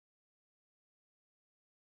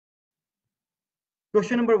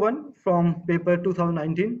Question number 1 from paper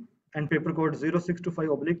 2019 and paper code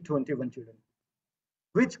 0625/21 children.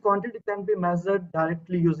 Which quantity can be measured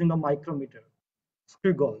directly using a micrometer?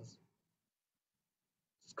 Screw gauge.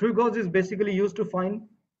 Screw gauge is basically used to find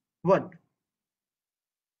what?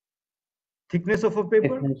 Thickness of a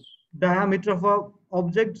paper, thickness. diameter of a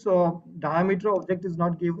object. So diameter object is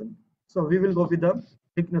not given. So we will go with the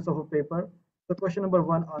thickness of a paper. So question number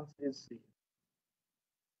 1 answer is C.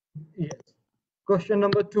 Yes. Question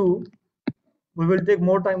number 2. We will take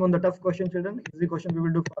more time on the tough question, children. Easy question we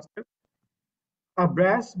will do faster. A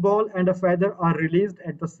brass ball and a feather are released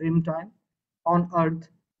at the same time. On Earth,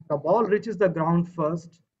 the ball reaches the ground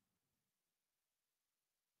first.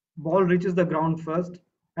 Ball reaches the ground first,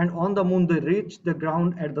 and on the moon they reach the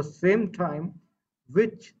ground at the same time.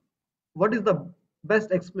 Which, what is the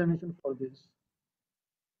best explanation for this?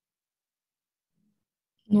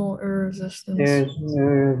 No air resistance. There's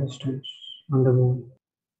air resistance on the moon.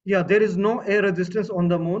 Yeah, there is no air resistance on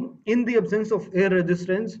the moon. In the absence of air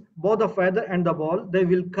resistance, both the feather and the ball, they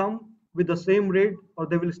will come with the same rate or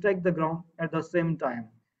they will strike the ground at the same time.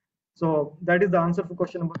 So that is the answer for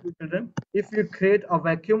question number 2, children. If you create a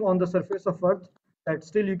vacuum on the surface of Earth, that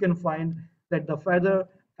still you can find that the feather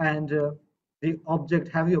and the object,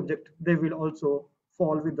 heavy object, they will also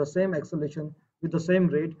fall with the same acceleration, with the same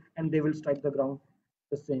rate, and they will strike the ground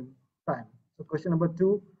at the same time. So question number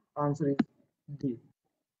 2, answer is D.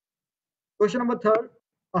 Question number 3,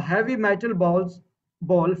 a heavy metal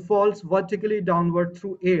ball falls vertically downward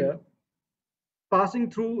through air, passing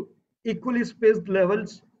through equally spaced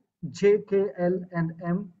levels J, K, L, and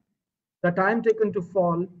M. The time taken to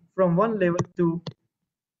fall from one level to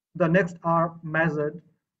the next are measured.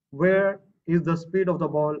 Where is the speed of the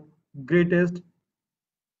ball greatest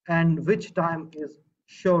and which time is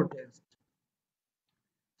shortest?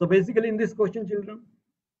 So basically in this question, children,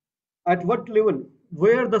 at what level,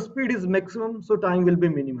 where the speed is maximum, so time will be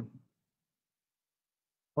minimum.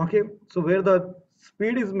 Okay, so where the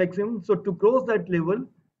speed is maximum, so to cross that level,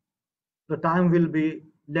 the time will be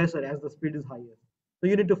lesser as the speed is higher. So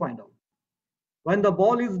you need to find out. When the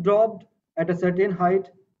ball is dropped at a certain height,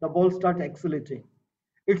 the ball starts accelerating.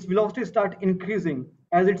 Its velocity starts increasing.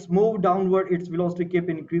 As it's moved downward, its velocity keep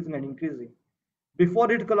increasing and increasing. Before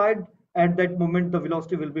it collides, at that moment, the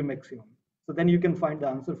velocity will be maximum. So then you can find the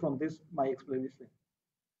answer from this, my explanation.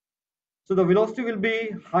 So the velocity will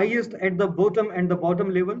be highest at the bottom and the bottom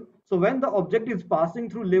level. So when the object is passing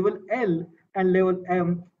through level L and level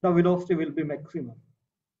M, the velocity will be maximum.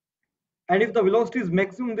 And if the velocity is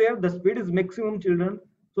maximum there, the speed is maximum, children.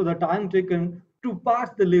 So the time taken to pass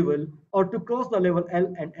the level or to cross the level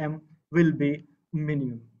L and M will be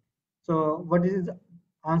minimum. So what is the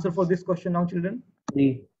answer for this question now, children?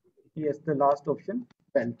 D. Yes, the last option,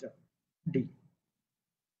 delta, D.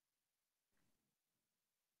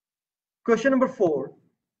 Question number 4.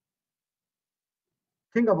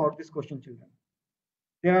 Think about this question, children.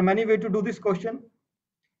 There are many ways to do this question.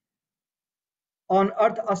 On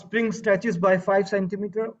Earth, a spring stretches by 5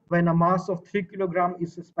 centimeters when a mass of 3 kilograms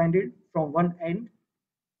is suspended from one end.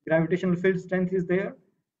 Gravitational field strength is there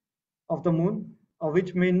of the moon,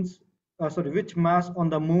 which mass on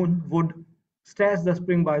the moon would stretch the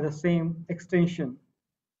spring by the same extension.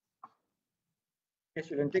 Yes,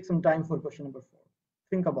 children, take some time for question number 4.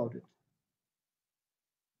 Think about it.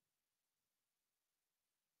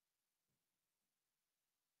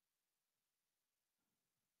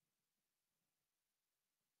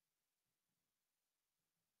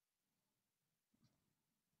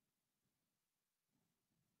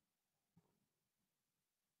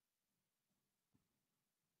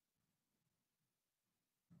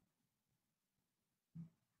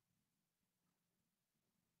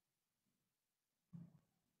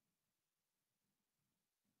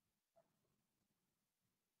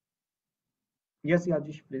 Yes,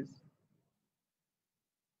 Yajish, please.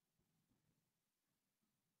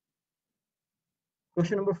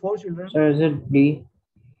 Question number 4, children. So is it D?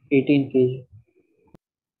 18 kg.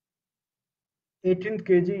 18th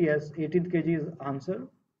kg, yes, 18th kg is answer.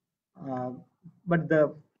 Uh, but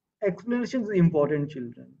the explanation is important,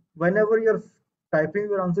 children. Whenever you're typing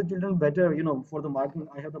your answer, children, better, for the marking,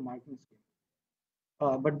 I have the marking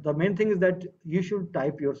scheme. But the main thing is that you should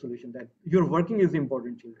type your solution, that your working is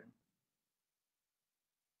important, children.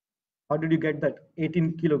 How did you get that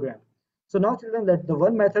 18 kilogram? So now, children, that the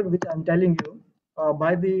one method which I'm telling you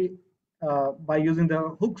by using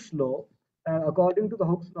the Hooke's law, according to the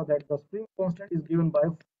Hooke's law, that the spring constant is given by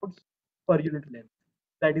force per unit length.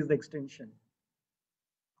 That is the extension.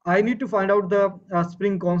 I need to find out the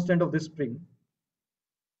spring constant of this spring,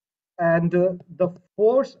 and the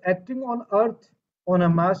force acting on Earth on a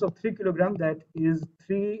mass of 3 kilogram, that is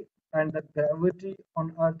 3, and the gravity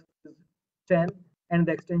on earth is 10, and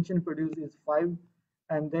the extension produced is 5,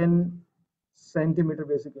 and then centimeter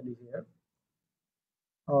basically here.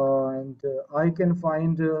 And I can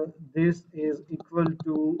find this is equal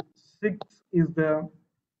to 6 is the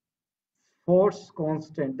force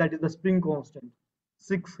constant, that is the spring constant,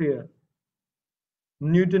 6 here,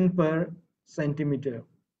 Newton per centimeter.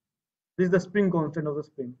 This is the spring constant of the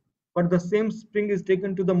spring. But the same spring is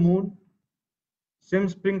taken to the moon, same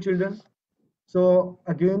spring, children. So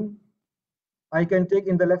again, I can take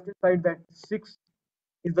in the left hand side that 6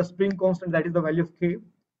 is the spring constant, that is the value of K.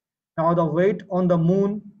 Now the weight on the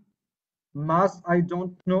moon, mass I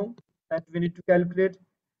don't know, that we need to calculate.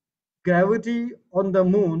 Gravity on the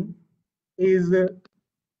moon is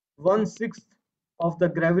 1/6 of the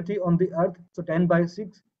gravity on the earth, so 10 by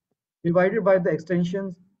 6 divided by the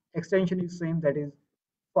extension is same, that is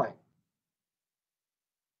 5.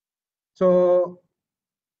 So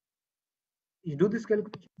you do this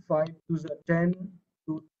calculation, 5 to the 10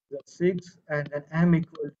 to the 6, and then m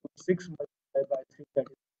equal to 6 multiplied by 3, that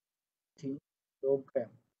is 18 kilogram.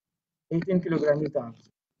 18 kilogram is the answer.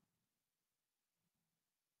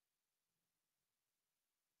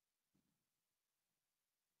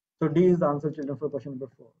 So D is the answer, children, for question number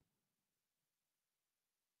 4.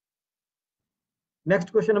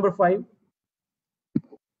 Next, question number 5.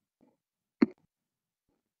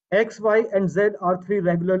 X, Y, and Z are three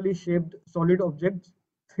regularly shaped solid objects.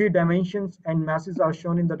 Three dimensions and masses are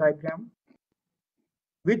shown in the diagram.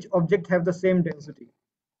 Which object have the same density?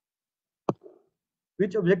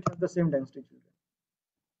 Which object have the same density, children?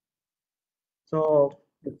 So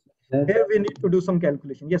Z, here we need to do some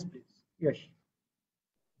calculation. Yes, please. Yes.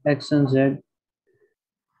 X and Z.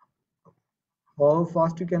 How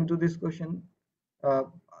fast you can do this question? Uh,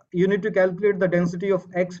 you need to calculate the density of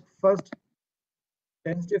X first.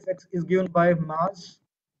 Density of X is given by mass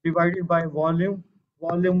divided by volume.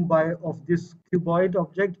 Volume by of this cuboid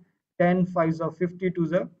object. 10 5s are 50 to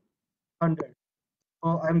the 100.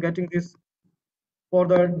 So I'm getting this. For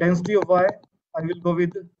the density of Y, I will go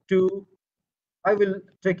with 2. I will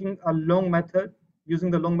taking a long method, using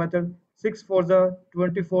the long method. 6 for the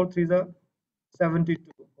 24, 3 the 72.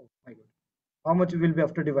 Oh my god. How much will be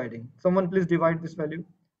after dividing? Someone please divide this value.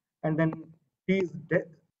 And then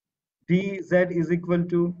dz is equal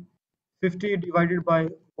to 50 divided by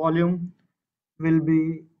volume will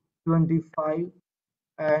be 25,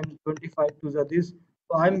 and 25 to the this.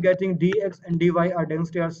 So I'm getting dx and dy are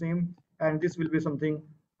density are same, and this will be something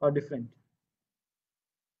different.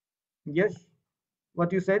 Yes,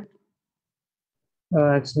 what you said?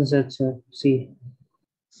 X and Z, sir. C.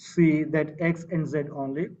 See that x and z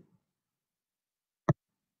only.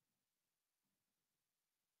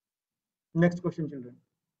 Next question, children.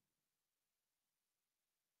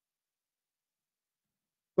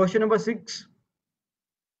 Question number 6.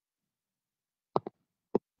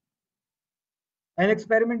 An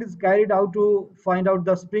experiment is carried out to find out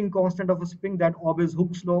the spring constant of a spring that obeys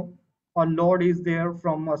Hooke's law. A load is there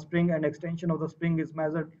from a spring and extension of the spring is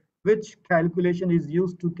measured. Which calculation is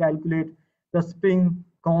used to calculate the spring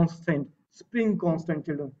constant? Spring constant,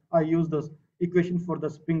 children. I used the equation for the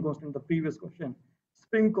spring constant in the previous question.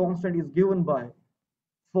 Spring constant is given by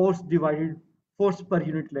force divided force per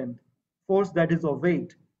unit length. Force, that is of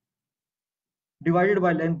weight, divided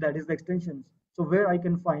by length, that is the extensions. So where I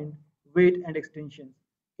can find weight and extensions?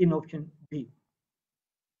 In option B.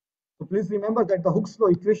 So please remember that the Hooke's law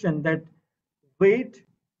equation, that weight,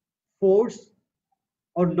 force,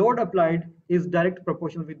 or load applied is direct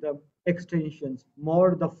proportional with the extensions.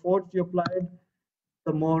 More the force you applied,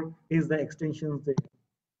 the more is the extensions there.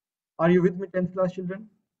 Are you with me, 10th class children?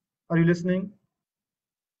 Are you listening?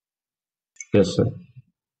 Yes, sir.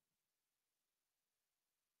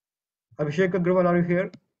 Abhishek Agrawal, are you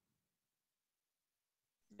here?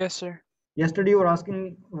 Yes, sir. Yesterday you were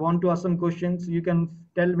want to ask some questions. You can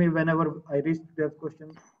tell me whenever I reach that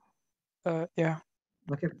question. Yeah.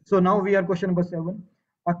 Okay. So now we are question number 7.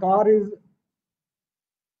 A car is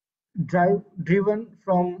driven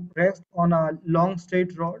from rest on a long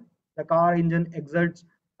straight road. The car engine exerts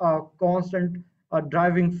a constant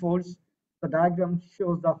driving force. The diagram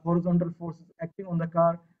shows the horizontal forces acting on the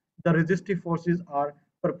car. The resistive forces are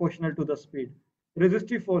proportional to the speed.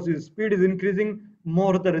 Resistive forces, speed is increasing,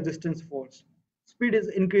 more the resistance force. Speed is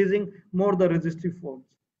increasing, more the resistive force.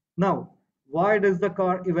 Now, why does the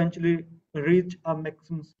car eventually reach a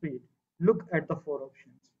maximum speed? Look at the 4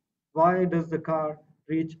 options. Why does the car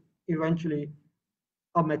reach eventually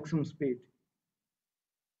a maximum speed?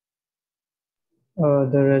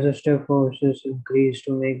 The resistive forces increase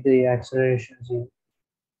to make the acceleration zero.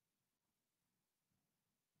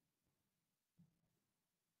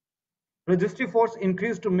 Resistive force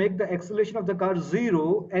increased to make the acceleration of the car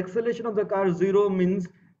zero. Acceleration of the car zero means,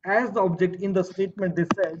 as the object in the statement they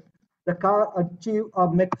said, the car achieve a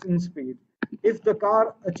maximum speed. If the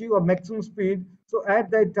car achieve a maximum speed, so at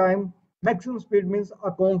that time, maximum speed means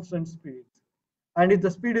a constant speed. And if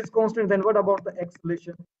the speed is constant, then what about the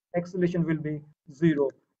acceleration? Acceleration will be zero.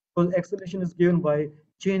 Because acceleration is given by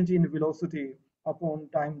change in velocity upon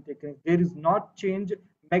time taken. There is not change,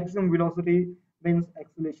 maximum velocity means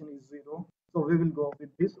acceleration is zero. So we will go with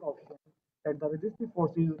this option, that the resistive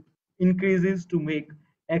force increases to make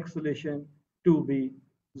acceleration to be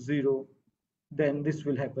zero. Then this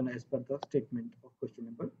will happen as per the statement of question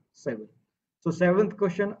number 7. So seventh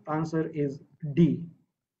question answer is D,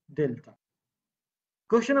 delta.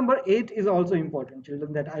 Question number 8 is also important,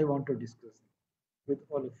 children, that I want to discuss with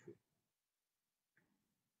all of you.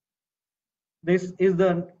 This is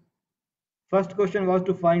the first question was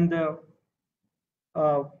to find the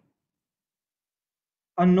uh,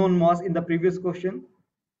 unknown mass in the previous question,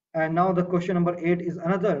 and now the question number 8 is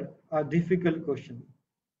another difficult question.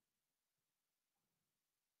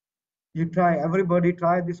 You try, everybody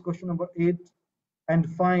try this question number 8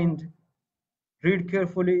 and find, read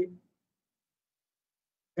carefully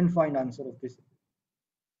and find answer of this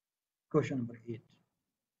question number 8.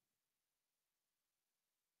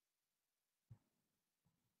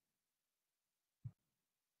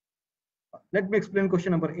 Let me explain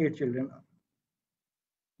question number 8, children.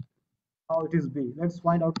 How it is B. Let's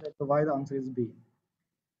find out that why the answer is B.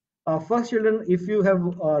 First, children, if you have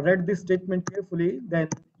read this statement carefully, then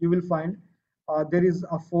you will find there is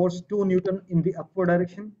a force 2 Newton in the upward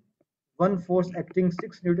direction, one force acting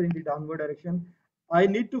 6 Newton in the downward direction. I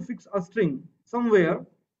need to fix a string somewhere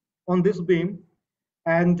on this beam,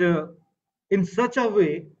 and in such a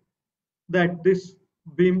way that this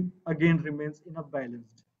beam again remains in a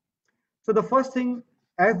balanced. So the first thing,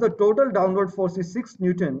 as the total downward force is 6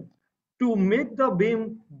 Newton, to make the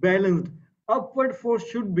beam balanced, upward force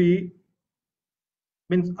should be,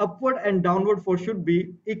 means upward and downward force should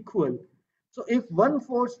be equal. So if one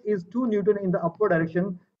force is 2 Newton in the upward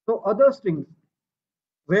direction, so other string,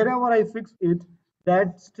 wherever I fix it,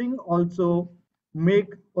 that string also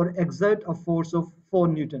make or exert a force of 4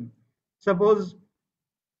 Newton. Suppose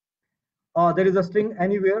there is a string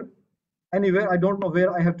anywhere, I don't know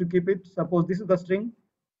where I have to keep it. Suppose this is the string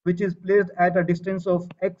which is placed at a distance of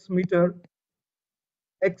x meter,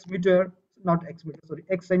 not x meter, sorry,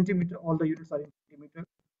 x centimeter, all the units are in centimeter,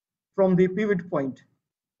 from the pivot point.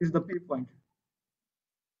 This is the pivot point.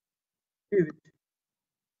 Pivot.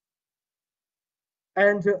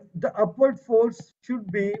 And the upward force should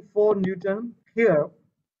be 4 Newton. Here,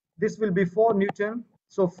 this will be 4 Newton.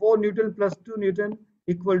 So 4 Newton plus 2 Newton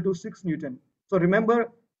equal to 6 Newton. So remember,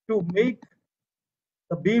 to make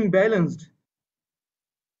the beam balanced,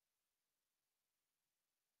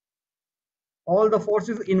 all the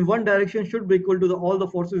forces in one direction should be equal to all the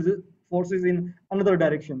forces in another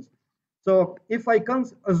directions. So if I can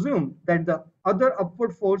assume that the other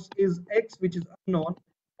upward force is x, which is unknown,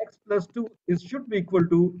 x plus 2 should be equal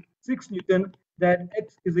to 6 Newton, that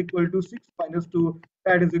x is equal to 6 minus 2,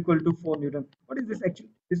 that is equal to 4 Newton. What is this actually,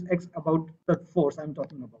 this x about the force I'm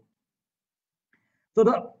talking about? So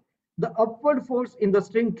the upward force in the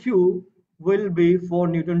string Q will be 4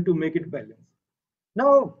 Newton to make it balanced.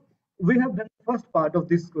 Now we have done the first part of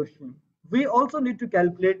this question. We also need to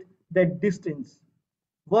calculate that distance,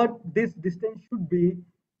 what this distance should be,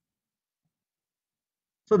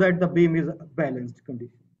 so that the beam is a balanced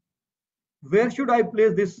condition. Where should I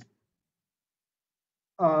place this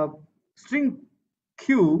string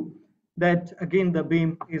Q, that again the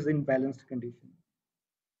beam is in balanced condition?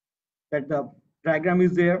 That the diagram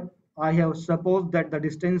is there. I have supposed that the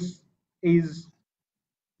distance is,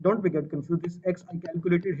 don't be get confused, this x I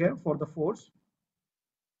calculated here for the force.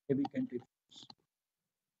 Maybe you can take this.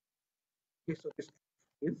 Okay, so this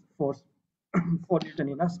is force 4 Newton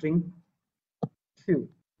in a string Q.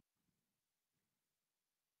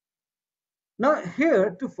 Now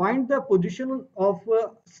here, to find the position of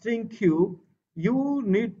string Q, you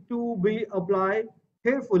need to be apply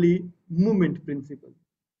carefully moment principle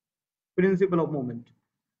of moment.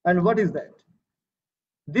 And what is that?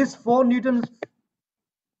 This 4 Newton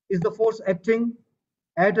is the force acting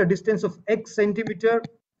at a distance of x centimeter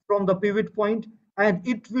from the pivot point, and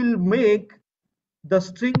it will make the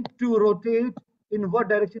string to rotate in what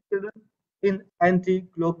direction, children? In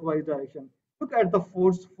anti-clockwise direction. Look at the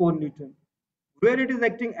force 4 Newton, where it is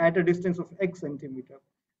acting at a distance of x centimeter,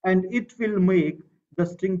 and it will make the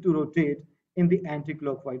string to rotate in the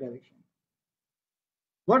anti-clockwise direction.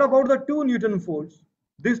 What about the 2 Newton force?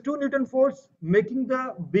 This 2 Newton force making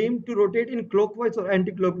the beam to rotate in clockwise or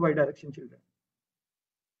anti-clockwise direction, children.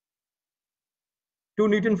 2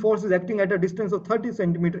 Newton force is acting at a distance of 30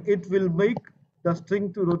 centimeter. It will make the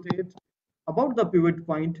string to rotate about the pivot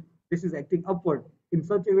point. This is acting upward. In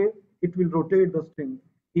such a way, it will rotate the string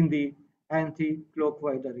in the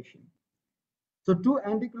anti-clockwise direction. So two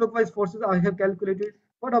anti-clockwise forces I have calculated.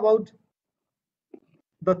 What about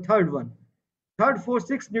the third one? Third force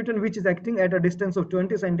 6 Newton, which is acting at a distance of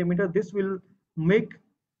 20 centimeter. This will make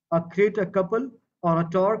create a couple or a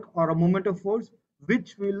torque or a moment of force,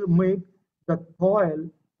 which will make the coil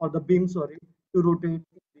or the beam, sorry, to rotate in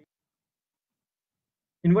the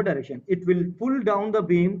inward direction. It will pull down the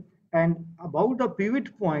beam, and about the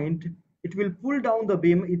pivot point, it will pull down the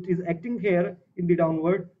beam. It is acting here in the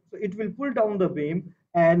downward, so it will pull down the beam,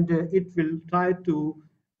 and it will try to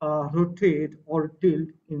rotate or tilt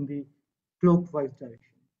in the clockwise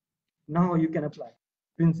direction. Now you can apply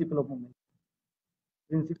principle of moment.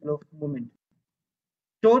 Principle of moment.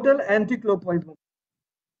 Total anti-clockwise moment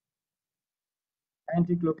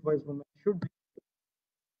should be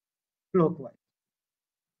clockwise.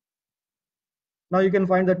 Now you can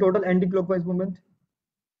find the total anti-clockwise moment.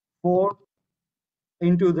 4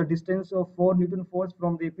 into the distance of 4 Newton force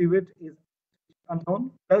from the pivot is unknown,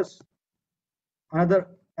 plus another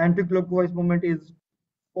anti-clockwise moment is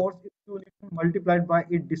force is 2 Newton multiplied by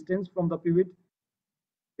its distance from the pivot.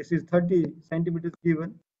 This is 30 centimeters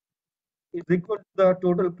given, is equal to the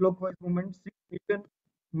total clockwise moment 6 Newton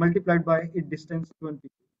multiplied by its distance 20.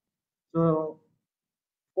 So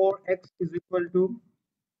 4x is equal to,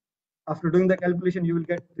 after doing the calculation, you will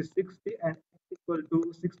get this 60, and x equal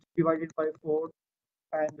to 60 divided by 4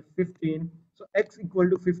 and 15. So x equal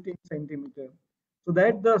to 15 centimeter. So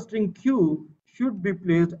that the string Q should be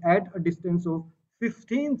placed at a distance of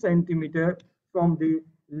 15 centimeter from the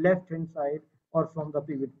left hand side or from the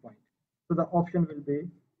pivot point. So the option will be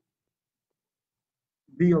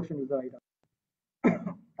B option is the right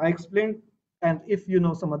answer. I explained, and if you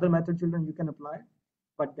know some other method, children, you can apply,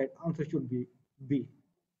 but that answer should be B.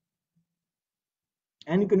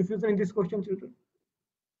 Any confusion in this question, children?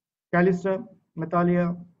 Calista,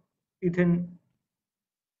 Natalia, Ethan.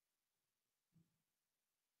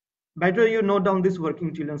 Better you note down this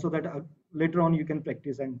working, children, so that later on you can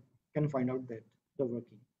practice and can find out that the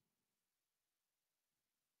working.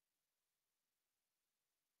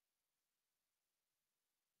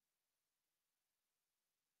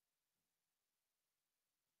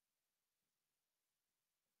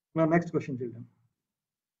 Now, next question, children.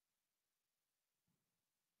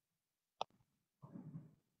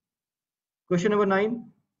 Question number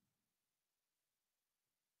 9.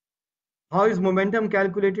 How is momentum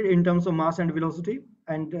calculated in terms of mass and velocity,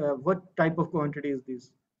 and what type of quantity is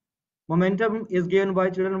this? Momentum is given by,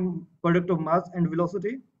 children, product of mass and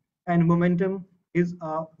velocity, and momentum is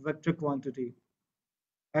a vector quantity.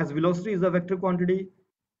 As velocity is a vector quantity,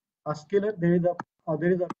 a scalar, there is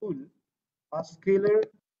a rule, a scalar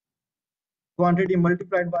quantity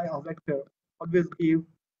multiplied by a vector always give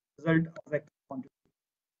result of vector quantity.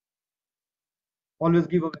 Always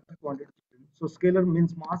give a vector quantity. So scalar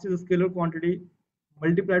means mass is a scalar quantity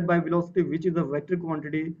multiplied by velocity, which is a vector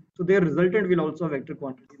quantity. So their resultant will also a vector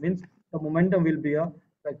quantity. Means the momentum will be a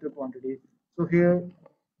vector quantity. So here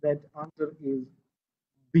that answer is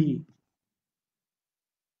B.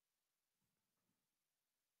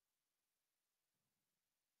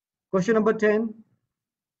 Question number 10.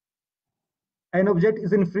 An object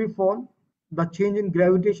is in free fall. The change in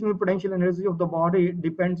gravitational potential energy of the body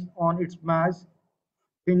depends on its mass,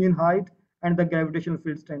 change in height, and the gravitational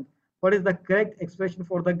field strength. What is the correct expression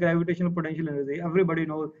for the gravitational potential energy? Everybody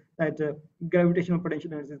knows that gravitational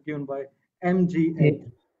potential energy is given by mgh. Yeah.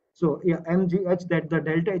 So yeah, mgh, that the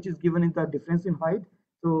delta h is given in the difference in height.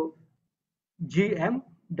 So gm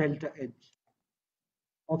delta h.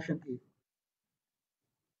 Option A.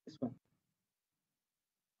 This one.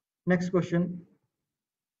 Next question,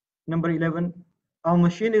 number 11. A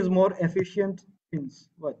machine is more efficient means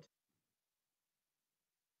what?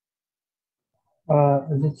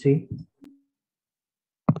 Let's see.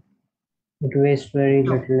 It wastes very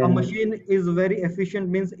Yeah, little a energy. machine is very efficient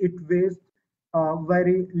means it wastes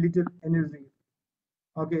very little energy.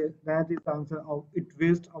 Okay, that is the answer of it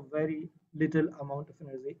wastes a very little amount of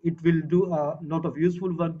energy. It will do a lot of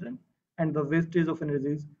useful work then, and the wastage of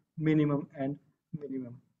energy is minimum and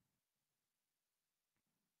minimum.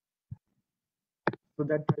 So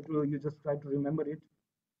that you just try to remember it.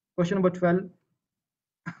 Question number 12.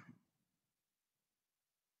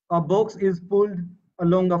 A box is pulled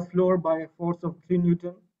along a floor by a force of 3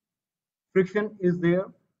 Newton. Friction is there,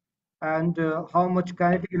 and how much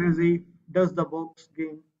kinetic energy does the box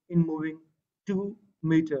gain in moving 2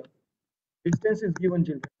 meter? Distance is given,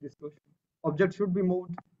 children, this question. Object should be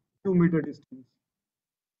moved 2 meter distance.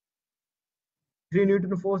 3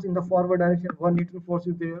 Newton force in the forward direction, 1 Newton force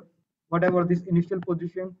is there. Whatever this initial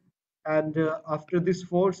position, and after this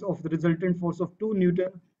force of the resultant force of 2 Newton,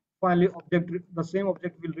 finally the same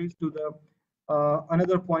object will reach to the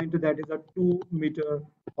another point, that is a 2 meter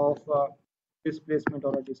of displacement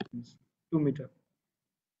or a distance, 2 meter.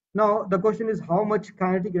 Now the question is, how much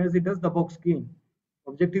kinetic energy does the box gain?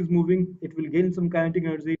 Object is moving, it will gain some kinetic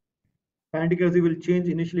energy. Kinetic energy will change.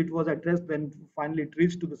 Initially it was at rest, then finally it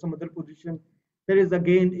reached to some other position. There is a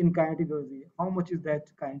gain in kinetic energy. How much is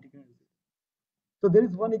that kinetic energy? So there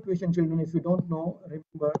is one equation, children, if you don't know,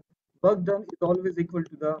 remember, work done is always equal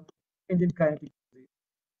to the change in kinetic energy.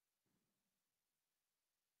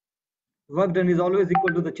 Work done is always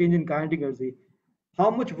equal to the change in kinetic energy.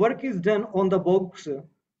 How much work is done on the box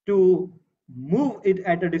to move it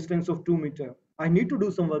at a distance of 2 meter? I need to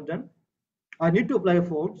do some work done. I need to apply a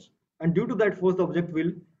force, and due to that force, the object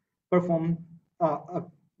will perform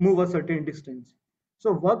move a certain distance.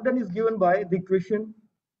 So work done is given by the equation.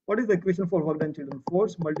 What is the equation for work done, children?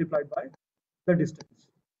 Force multiplied by the distance.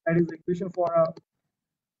 That is the equation for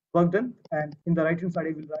work done. And in the right hand side,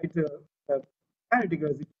 I will write the kinetic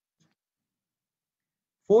energy.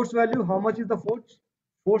 Force value, how much is the force?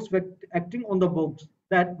 Force acting on the box,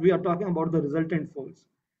 that we are talking about the resultant force.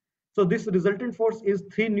 So this resultant force is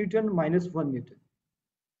 3 Newton minus 1 Newton.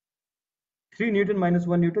 3 Newton minus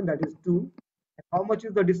 1 Newton, that is 2. And how much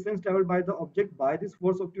is the distance traveled by the object by this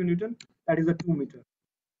force of 2 Newton? That is a 2 meter.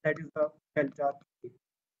 That is the delta K.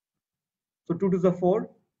 So 2 to the 4,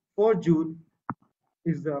 4 joule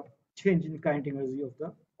is the change in kinetic energy of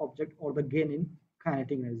the object, or the gain in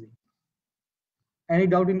kinetic energy. Any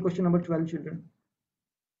doubt in question number 12, children?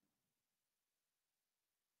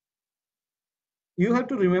 You have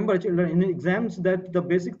to remember, children, in exams, that the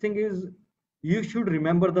basic thing is you should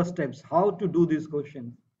remember the steps, how to do these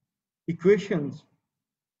questions. Equations,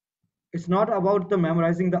 it's not about the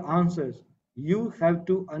memorizing the answers. You have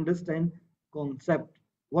to understand concept,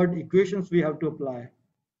 what equations we have to apply.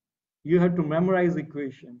 You have to memorize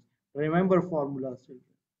equations, remember formulas, children.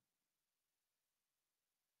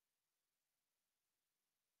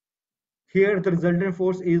 Here the resultant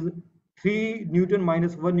force is 3 Newton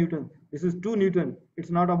minus 1 Newton. This is 2 Newton. It's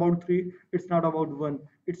not about 3, it's not about 1.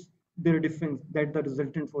 It's their difference, that the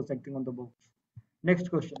resultant force acting on the box. Next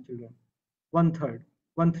question, children.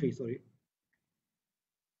 1/3, sorry.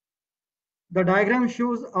 The diagram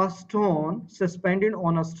shows a stone suspended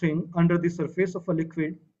on a string under the surface of a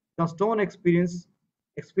liquid. The stone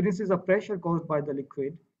experiences a pressure caused by the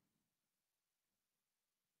liquid.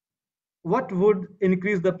 What would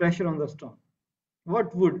increase the pressure on the stone?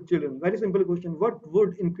 What would, children? Very simple question. What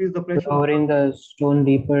would increase the pressure? Lowering the stone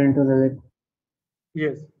deeper into the liquid.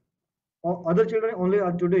 Yes. Other children only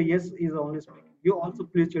are today. Yes is only speaking. You also,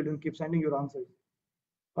 please, children, keep sending your answers.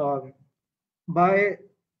 By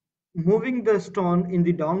moving the stone in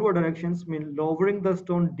the downward directions, mean lowering the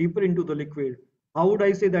stone deeper into the liquid. How would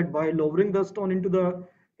I say that? By lowering the stone into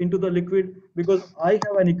the liquid, because I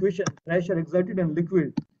have an equation, pressure exerted in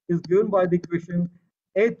liquid is given by the equation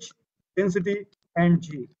H, density, and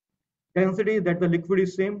G. Density, that the liquid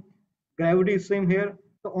is same, gravity is same here,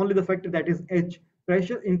 so only the factor, that is H.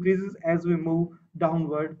 Pressure increases as we move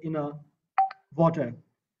downward in a water.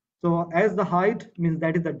 So as the height, means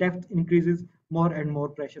that is the depth, increases, more and more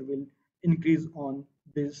pressure will increase on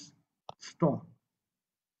this stone.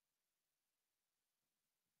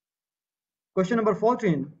 Question number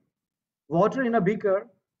 14. Water in a beaker.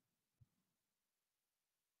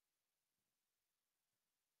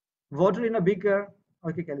 Water in a beaker.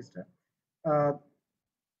 Okay, Calista. Uh,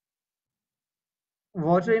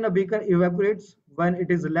 Water in a beaker evaporates when it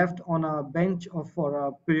is left on a bench for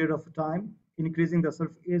a period of time, increasing the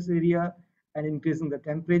surface area and increasing the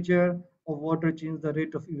temperature of water change the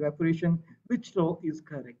rate of evaporation. Which law is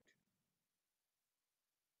correct?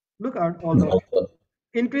 Look at all the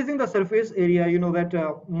increasing the surface area. You know that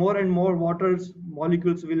more and more water's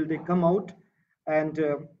molecules will they come out, and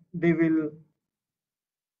they will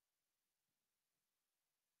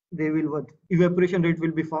what, evaporation rate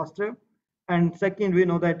will be faster. And second, we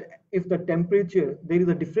know that if the temperature, there is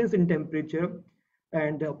a difference in temperature,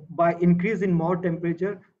 and by increase in more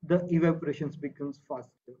temperature, the evaporations becomes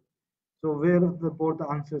faster. So where both the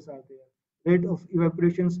answers are there. Rate of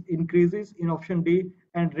evaporations increases in option D,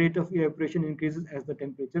 and rate of evaporation increases as the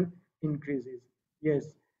temperature increases. Yes,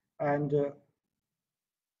 and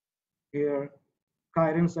here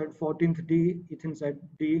Kyron said 14th D, Ethan said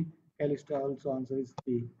D, Calista also answer is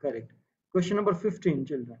D, correct. Question number 15,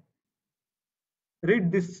 children.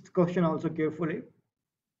 Read this question also carefully.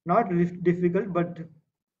 Not difficult, but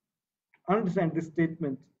understand this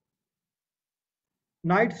statement.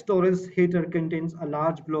 Night storage heater contains a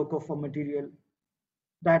large block of a material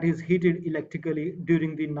that is heated electrically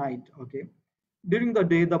during the night. Okay. During the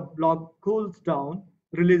day, the block cools down,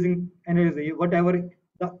 releasing energy. Whatever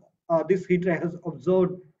this heater has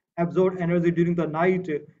absorbed energy during the night.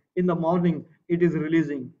 In the morning, it is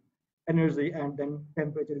releasing energy, and then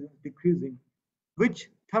temperature is decreasing. Which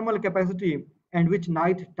thermal capacity and which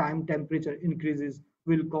night time temperature increases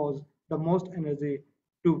will cause the most energy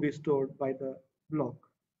to be stored by the block.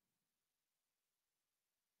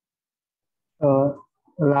 Uh,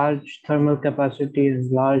 Large thermal capacity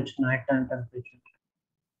is large nighttime temperature.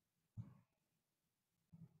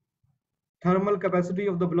 Thermal capacity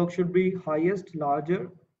of the block should be highest,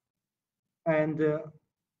 larger, and uh,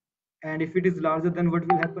 and if it is larger, then what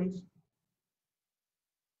will happen?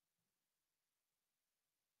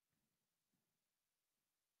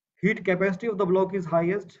 Heat capacity of the block is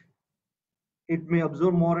highest. It may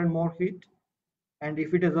absorb more and more heat, and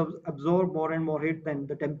if it has absorbed more and more heat, then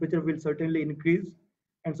the temperature will certainly increase.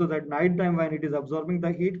 And so that night time, when it is absorbing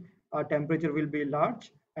the heat, temperature will be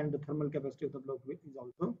large, and the thermal capacity of the block is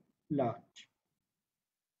also large.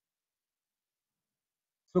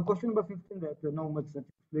 So question number 15, that no much such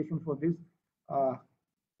explanation for this, uh,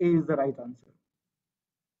 A is the right answer.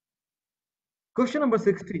 Question number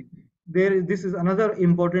 16. This is another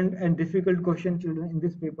important and difficult question, children, in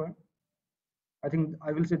this paper. I think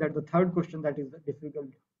I will say that the third question that is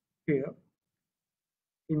difficult here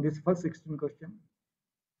in this first 16 question.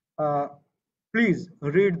 Uh, Please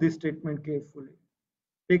read this statement carefully.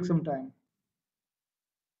 Take some time.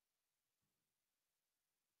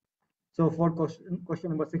 So for question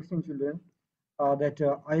number 16, children,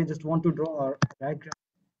 that I just want to draw a diagram,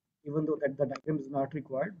 even though that the diagram is not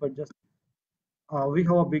required, but just we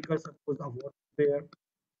have a beaker, suppose of water there,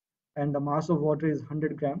 and the mass of water is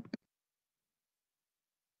 100 gram,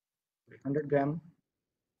 100 gram,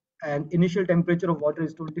 and initial temperature of water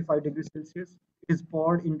is 25 degrees Celsius. It is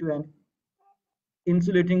poured into an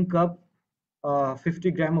insulating cup,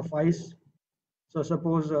 50 gram of ice. So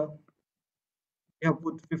suppose we have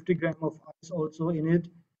put 50 gram of ice also in it,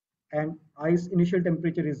 and ice initial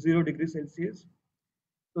temperature is 0 degrees Celsius.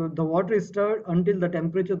 So the water is stirred until the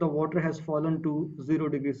temperature of the water has fallen to 0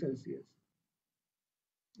 degrees Celsius.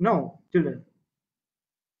 Now, children,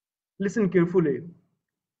 listen carefully.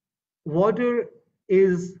 Water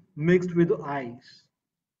is mixed with ice.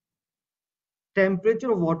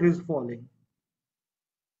 Temperature of water is falling.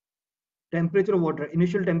 Temperature of water,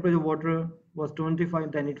 initial temperature of water was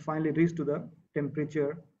 25, then it finally reached to the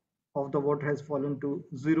temperature of the water has fallen to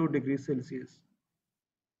 0 degrees Celsius.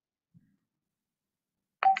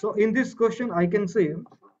 So in this question, I can say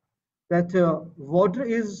that water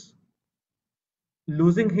is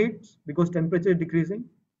losing heat because temperature is decreasing,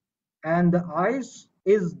 and the ice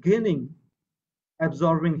is gaining,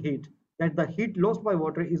 absorbing heat. That the heat lost by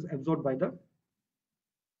water is absorbed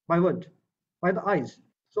by what? By the ice.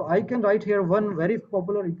 So I can write here one very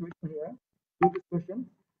popular equation here to this question.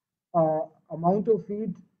 Amount of heat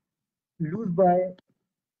lost by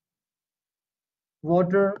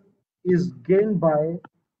water is gained by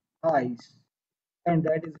ice, and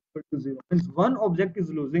that is equal to zero. Means one object is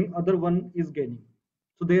losing, other one is gaining.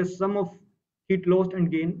 So there's sum of heat lost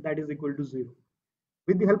and gain that is equal to zero.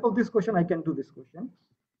 With the help of this question, I can do this question.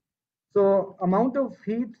 So amount of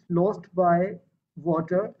heat lost by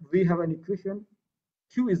water, we have an equation.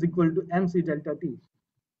 Q is equal to mc delta T.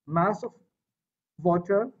 Mass of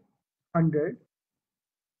water 100.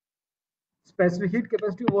 Specific heat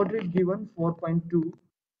capacity of water is given 4.2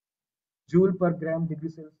 joule per gram degree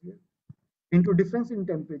Celsius into difference in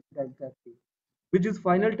temperature delta T, which is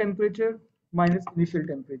final temperature minus initial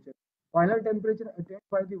temperature. Final temperature attained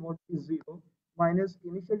by the water is 0 minus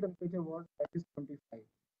initial temperature water that is 25.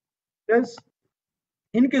 Thus,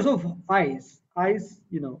 in case of ice,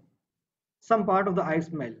 some part of the ice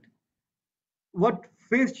melt. What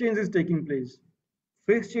phase change is taking place?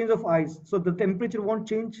 Phase change of ice. So the temperature won't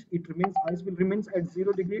change. It remains, ice will remains at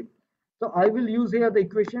 0 degree. So I will use here the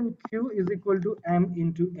equation Q is equal to M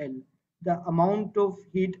into L. The amount of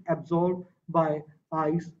heat absorbed by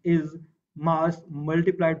ice is mass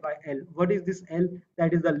multiplied by L. What is this L?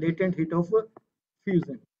 That is the latent heat of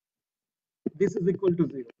fusion. This is equal to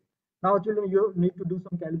 0. Now children, you need to do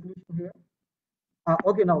some calculation here.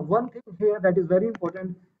 Okay, now one thing here that is very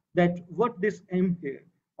important, that what this M here,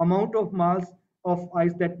 amount of mass of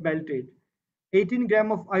ice that melted, 18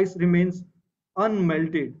 gram of ice remains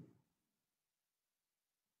unmelted.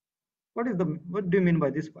 What do you mean by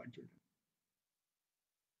this part, children?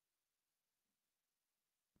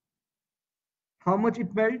 How much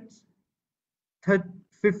it melts?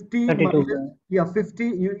 50 32, minus, sir. yeah, 50,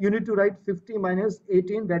 you need to write 50 minus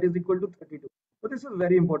 18, that is equal to 32. So this is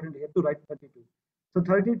very important here to write 32. So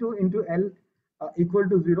 32 into L equal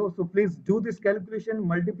to 0. So please do this calculation,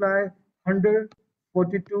 multiply 100,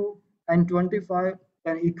 42 and 25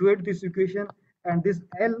 and equate this equation, and this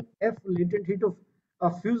LF latent heat of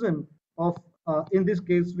fusion of in this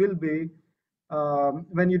case will be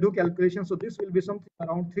when you do calculation, so this will be something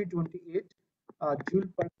around 328 joule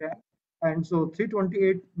per gram, and so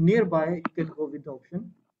 328 nearby you can go with the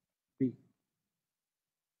option B.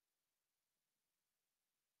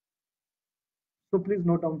 So please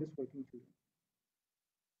note down this working children.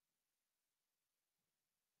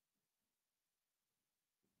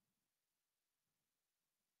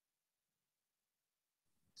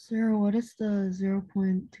 Sir, what is the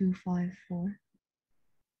 0.25 for?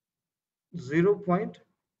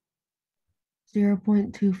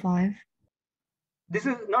 0.25. This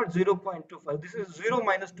is not 0.25, this is 0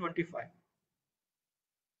 minus 25.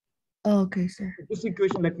 Oh, okay, sir. This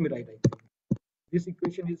equation, let me write it. This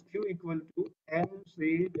equation is Q equal to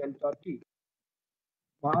mc delta T.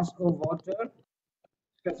 Mass of water,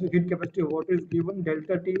 specific heat capacity of water is given,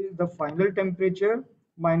 delta T is the final temperature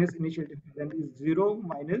minus initial temperature, then is 0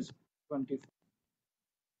 minus 25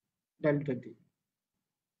 delta T.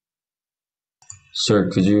 Sir,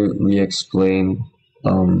 could you re-explain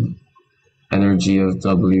energy of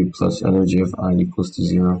W plus energy of I equals to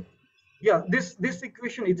 0? Yeah, this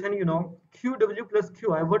equation, Ethan, QW plus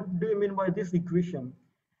QI. What do you mean by this equation?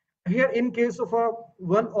 Here, in case of a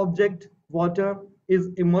one object, water is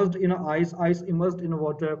immersed in a ice immersed in a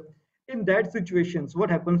water. In that situations, what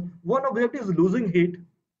happens? One object is losing heat,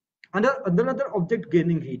 another object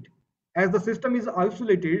gaining heat. As the system is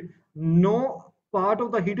isolated, no part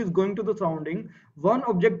of the heat is going to the surrounding. One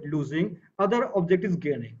object losing, other object is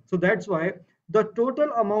gaining. So that's why the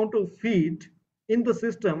total amount of heat in the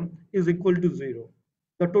system is equal to zero.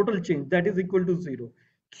 The total change that is equal to zero.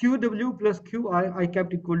 QW plus QI I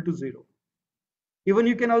kept equal to zero. Even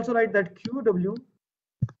you can also write that QW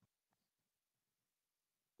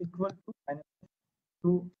equal to minus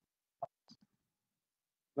 2.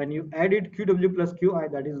 When you add it, QW plus QI,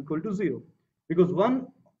 that is equal to 0. Because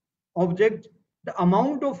one object, the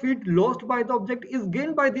amount of heat lost by the object is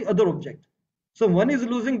gained by the other object. So one is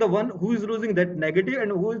losing, the one who is losing that negative,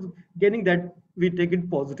 and who is gaining that we take it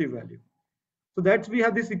positive value. So that's we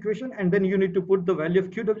have this equation, and then you need to put the value of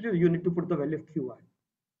QW, you need to put the value of QI.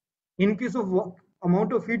 In case of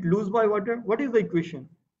amount of heat lost by water, what is the equation?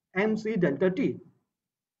 MC delta T.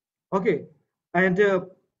 Okay, and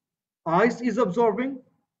ice is absorbing,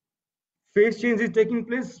 phase change is taking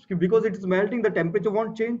place because it is melting, the temperature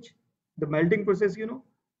won't change. The melting process,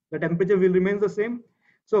 the temperature will remain the same.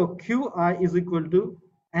 So QI is equal to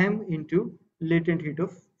M into latent heat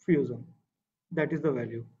of fusion. That is the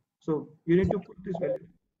value. So you need to put this value.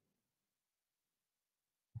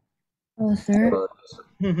 Sir,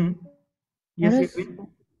 Mhm. what Yes, is Edwin.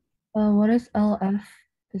 what is LF?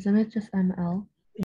 Isn't it just ML?